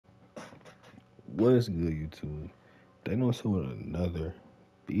What's good, YouTube? They know so with another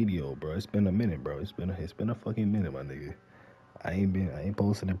video, bro. It's been a minute, bro. It's been a fucking minute, my nigga. I ain't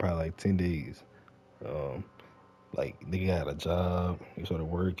posted in probably like 10 days. Um, like nigga had a job, he started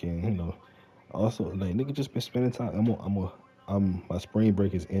working, Also, like nigga just been spending time. My spring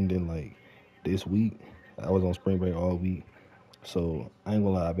break is ending like this week. I was on spring break all week, so I ain't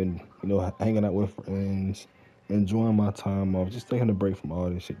gonna lie. I've been hanging out with friends, enjoying my time off, just taking a break from all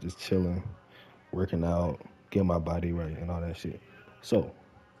this shit, just chilling, working out, getting my body right, and all that shit. So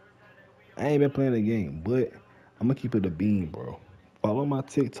I ain't been playing the game, but I'm gonna keep it a bean, bro. Follow my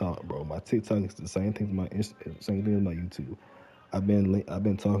TikTok, bro. My TikTok is the same thing as same thing as my YouTube. I've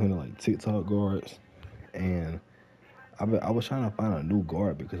been talking to like TikTok guards, and I was trying to find a new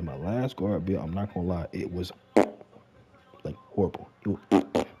guard because my last guard build, I'm not gonna lie, it was like horrible.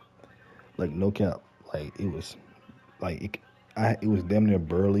 Like no cap, like it was like it was damn near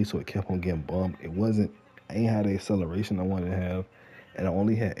burly, so it kept on getting bumped. It wasn't. I ain't had the acceleration I wanted to have, and I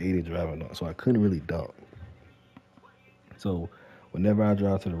only had 80 driving dunk, so I couldn't really dunk. So whenever I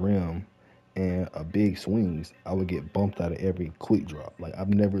drive to the rim and a big swings, I would get bumped out of every quick drop. Like I've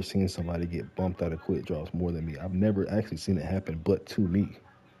never seen somebody get bumped out of quick drops more than me. I've never actually seen it happen, but to me.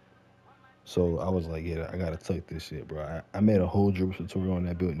 So I was like, yeah, I gotta tuck this shit, bro. I made a whole dribble tutorial on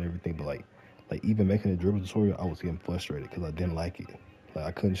that build and everything, but like even making a dribble tutorial, I was getting frustrated because I didn't like it. Like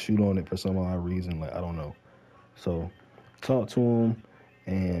I couldn't shoot on it for some odd reason. Like I don't know. So talked to them,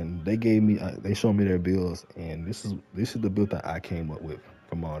 and they showed me their builds, and this is the build that I came up with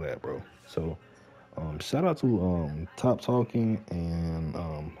from all that, bro. So shout out to Top Talking and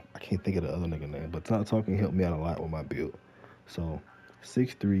I can't think of the other nigga name, but Top Talking helped me out a lot with my build. So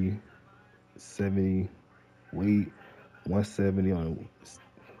 6'3", 70 weight, 170 on.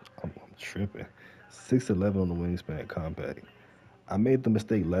 I'm tripping. 6'11" on the wingspan, compact. I made the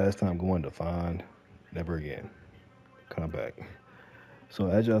mistake last time going to find. Never again. Compact. So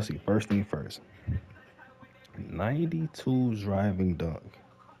as y'all see, first thing first, 92 driving dunk.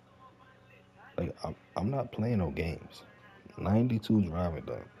 Like I'm not playing no games. 92 driving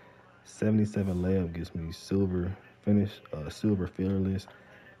dunk. 77 layup gets me silver finish, silver fearless,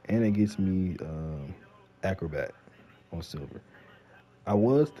 and it gets me acrobat on silver. I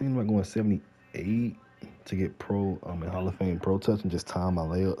was thinking about going 78 to get pro in Hall of Fame pro touch and just time my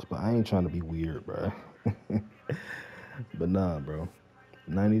layups, but I ain't trying to be weird, bro. But nah, bro.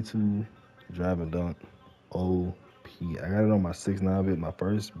 92 driving dunk OP. I got it on my 6'9" bit, my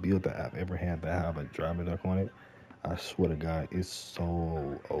first build that I've ever had that have a driving dunk on it. I swear to God, it's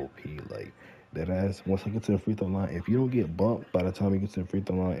so OP. Like that ass. Once I get to the free throw line, if you don't get bumped by the time you get to the free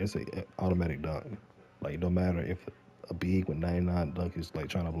throw line, it's a automatic dunk. Like no matter if a big with 99 dunk is like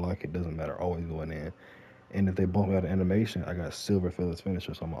trying to block it, doesn't matter. Always going in. And if they bump me out of animation, I got silver fearless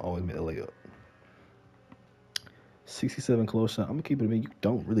finisher, so I'm gonna always make a layup. 67 close shot. I'm gonna keep it in. You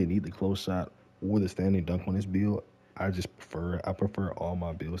don't really need the close shot or the standing dunk on this build. I prefer all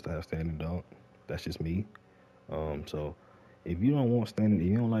my builds to have standing dunk. That's just me. So if you don't want standing, if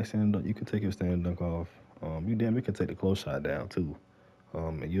you don't like standing dunk, you can take your standing dunk off. You damn it can take the close shot down too.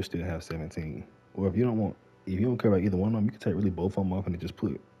 And you'll still have 17. Or if you don't care about either one of them, you can take really both of them off and just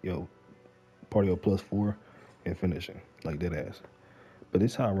put part of your +4 and finishing like that ass. But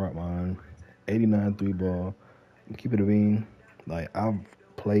this how I rock mine. 89 three ball. Keep it a bean. Like I've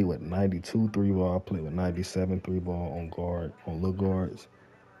played with 92 three ball. I played with 97 three ball on little guards.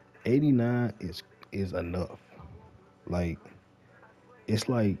 89 is enough. Like it's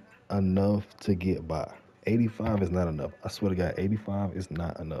like enough to get by. 85 is not enough. I swear to God, 85 is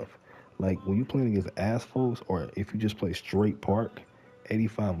not enough. Like when you playing against ass folks, or if you just play straight park,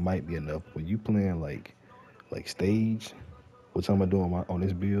 85 might be enough. When you playing like stage, which I'm gonna do on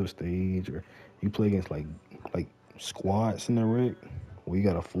this build stage, or you play against like squads in the rig, where you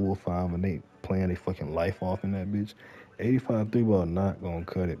got a full five and they playing their fucking life off in that bitch. 85 three ball not gonna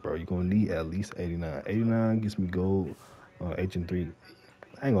cut it, bro. You gonna need at least 89. 89 gets me gold. H and three.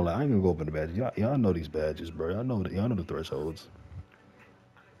 I ain't gonna lie, I ain't gonna go up in the badges. Y'all know these badges, bro. Y'all know the thresholds.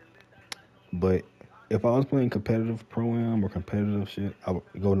 But if I was playing competitive pro am or competitive shit, I would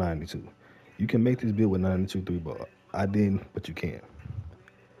go 92. You can make this build with 92 three ball. I didn't, but you can.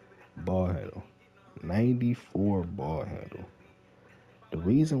 Ball handle. 94 ball handle. The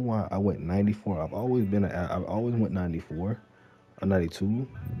reason why I went 94, I've always went 94 or 92,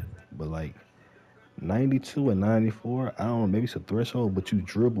 but like 92 and 94, I don't know, maybe it's a threshold, but you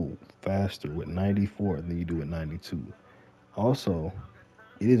dribble faster with 94 than you do with 92. Also,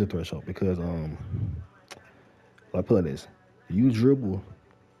 it is a threshold because like put this, you dribble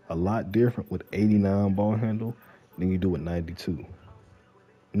a lot different with 89 ball handle than you do with 92.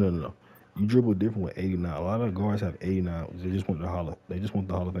 No. You dribble different with 89. A lot of guards have 89. They just want the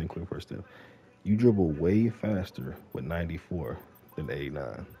Hall of Fame quick first step. You dribble way faster with 94 than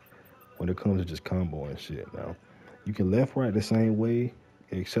 89 when it comes to just combo and shit. Now, you can left right the same way.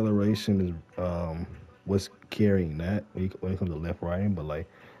 Acceleration is what's carrying that when it comes to left righting, but like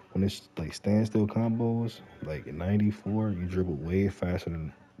when it's like standstill combos, like 94, you dribble way faster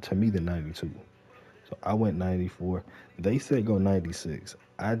than to me than 92. So I went 94. They said go 96.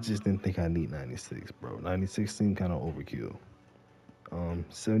 I just didn't think I need 96, bro. 96 seemed kind of overkill.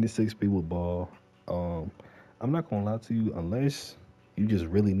 76 people ball. Um, I'm not gonna lie to you, unless you just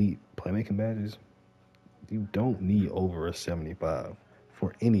really need playmaking badges, you don't need over a 75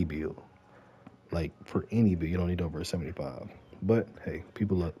 for any build. Like for any build, you don't need over a 75. But hey,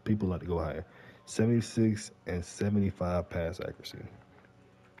 people like to go higher. 76 and 75 pass accuracy.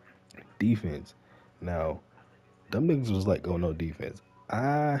 Defense. Now, them niggas was like, go no defense.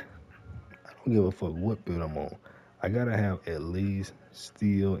 I don't give a fuck what build I'm on. I gotta have at least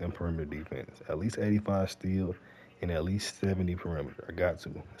steal and perimeter defense. At least 85 steal and at least 70 perimeter. I got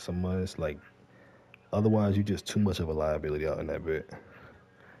to. It's a must. Like otherwise, you just too much of a liability out in that bit.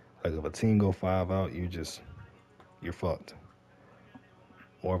 Like if a team go 5 out, you're fucked.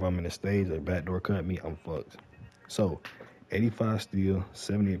 Or if I'm in the stage, like backdoor cut me, I'm fucked. So 85 steal,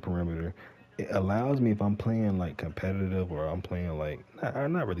 78 perimeter. It allows me if I'm playing like competitive or I'm playing like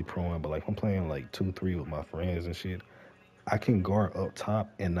not really pro, but like I'm playing like 2-3 with my friends and shit. I can guard up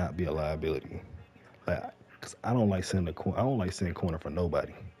top and not be a liability. Like, cause I don't like sending the corner. I don't like sending corner for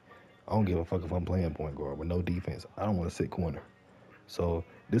nobody. I don't give a fuck if I'm playing point guard with no defense. I don't want to sit corner. So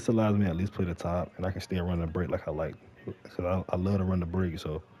this allows me to at least play the top, and I can still run the break like I like. Cause I love to run the break,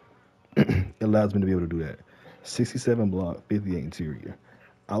 so it allows me to be able to do that. 67 block, 58 interior.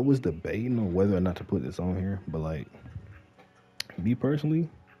 I was debating on whether or not to put this on here, but like me personally,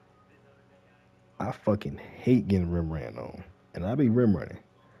 I fucking hate getting rim ran on, and I be rim running.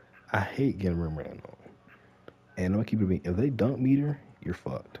 I hate getting rim ran on, and I'm gonna keep it being. If they dunk meter, you're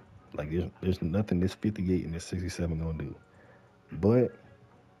fucked. Like there's nothing this 58 and this 67 gonna do. But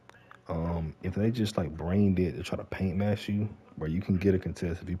if they just like brain dead to try to paint mash you, where you can get a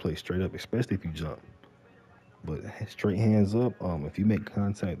contest if you play straight up, especially if you jump. But straight hands up, if you make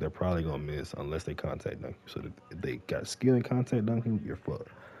contact, they're probably gonna miss unless they contact dunk you. So if they got skill in contact dunking, you're fucked.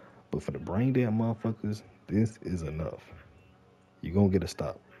 But for the brain dead motherfuckers, this is enough. You're gonna get a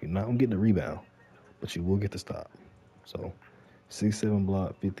stop. You're not gonna get the rebound, but you will get the stop. So 6-7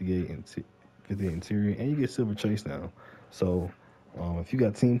 block, 58 and 58 interior, and you get silver chase down. So if you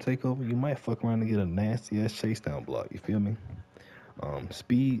got team takeover, you might fuck around and get a nasty ass chase down block. You feel me?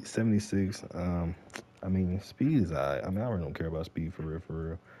 Speed 76. I mean, speed is I mean, I really don't care about speed for real,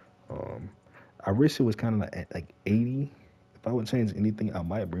 for real. I wish it was kind of like 80. If I would change anything, I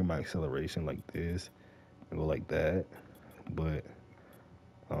might bring my acceleration like this and go like that. But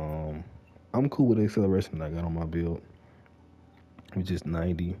I'm cool with the acceleration that I got on my build, which is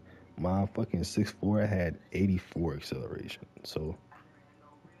 90. My fucking 6'4" had 84 acceleration. So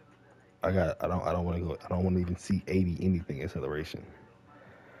I don't want to go. I don't want to even see 80 anything acceleration.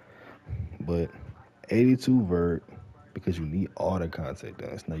 But 82 vert because you need all the contact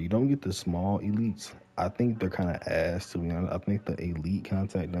dunks. Now you don't get the small elites. I think they're kind of ass to be honest. I think the elite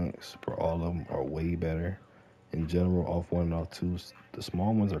contact dunks for all of them are way better. In general, off one and off two, the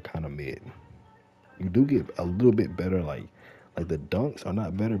small ones are kind of mid. You do get a little bit better, like the dunks are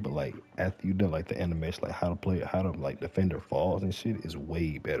not better, but like after you done like the animation, like how to play, how to like defender falls and shit is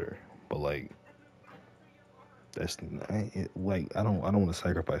way better. But like I don't want to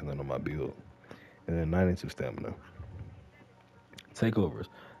sacrifice none of my build. And then 92 stamina. Takeovers.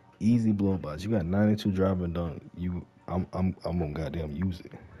 Easy blowbys. You got 92 drive and dunk. I'm gonna goddamn use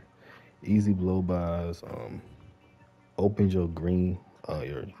it. Easy blowbys. Opens your green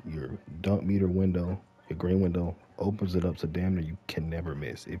your dunk meter window, your green window opens it up so damn near you can never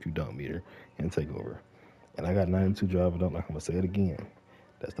miss if you dunk meter and take over. And I got 92 drive and dunk, like I'm gonna say it again.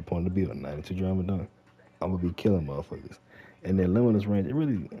 That's the point of the build. 92 drive and dunk. I'm gonna be killing motherfuckers. And then limitless range, it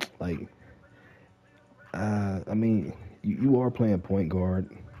really like I mean, you are playing point guard,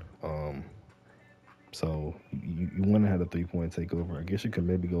 so you want to have a 3-point takeover. I guess you could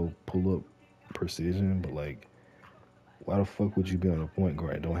maybe go pull up precision, but like, why the fuck would you be on a point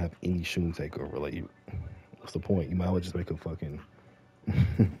guard and don't have any shooting takeover? Like, what's the point? You might as well just make a fucking, might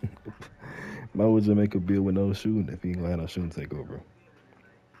as well just make a build with no shooting if you ain't gonna have no shooting takeover.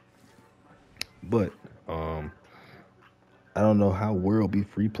 But I don't know how world be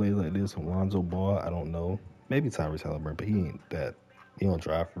free plays like this. Alonzo Ball, I don't know. Maybe Tyrese Halliburton, but he ain't that. He don't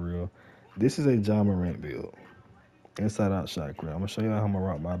drive for real. This is a John Morant build. Inside out shot grab. I'm gonna show y'all how I'm gonna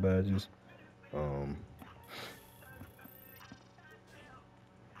rock my badges. Um,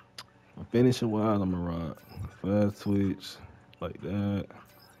 finishing wise, I'm gonna rock fast twitch like that.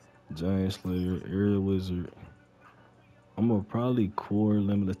 Giant Slayer, Area Wizard. I'm gonna probably core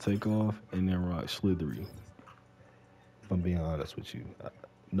limited takeoff and then rock Slithery. If I'm being honest with you,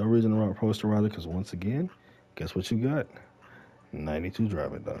 no reason to rock Posterizer because once again, guess what you got? 92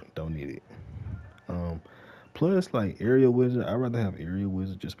 driving done. Don't need it. Um, plus like Area Wizard, I'd rather have Area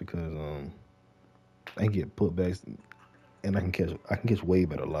Wizard just because I can get putbacks and I can catch way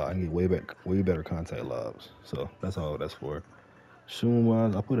better live. I can get way better contact lives. So that's all that's for. Shooting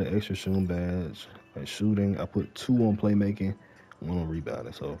wise, I put an extra shooting badge. Like shooting, I put 2 on playmaking, 1 on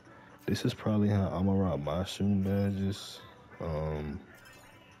rebounding. So this is probably how I'm gonna rock my shooting badges. Um,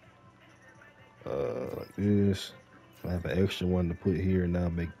 like this. I have an extra one to put here and now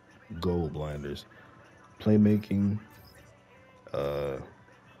make gold blinders. Playmaking, uh,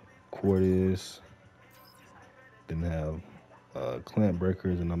 Quartus, then have clamp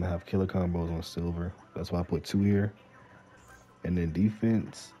breakers, and I'm gonna have killer combos on silver. That's why I put 2 here. And then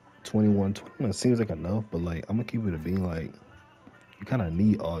defense, 21. 21 seems like enough, but like I'm gonna keep it a being like you kind of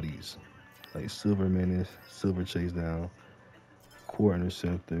need all these, like silver menace, silver chase down, core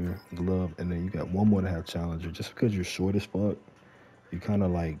interceptor, glove, and then you got one more to have challenger. Just because you're short as fuck, you kind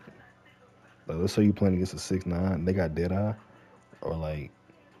of like let's say you playing against a 6'9", they got dead eye or like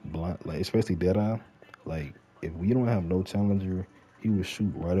blind, like especially dead eye. Like if we don't have no challenger, he would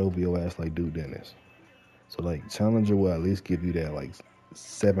shoot right over your ass like Dude Dennis. So like challenger will at least give you that like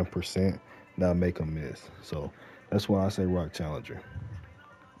 7%, not make him miss. So that's why I say rock challenger.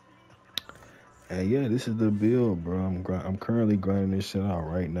 And yeah, this is the build, bro. I'm currently grinding this shit out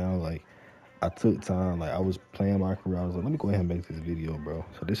right now. Like I took time, like I was playing my career. I was like, let me go ahead and make this video, bro.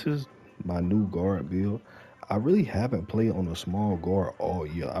 So this is my new guard build. I really haven't played on a small guard all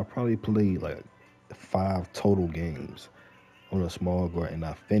year. I probably played like 5 total games on a small guard, and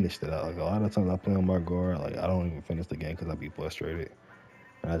I finished it out. Like a lot of times I play on my guard, like I don't even finish the game because I be frustrated,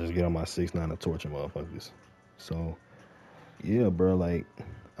 and I just get on my 6'9" and torture motherfuckers. So yeah, bro, like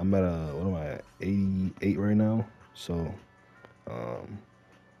I'm at what am I at 88 right now. So um,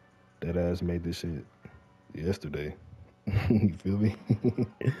 that ass made this shit yesterday. You feel me?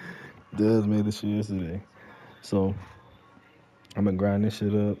 Does made this shit yesterday. So I'm gonna grind this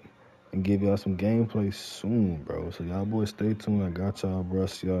shit up and give y'all some gameplay soon, bro. So y'all boys stay tuned. I got y'all, bro.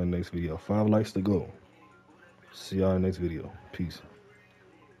 See y'all in the next video. 5 likes to go. See y'all in the next video. Peace.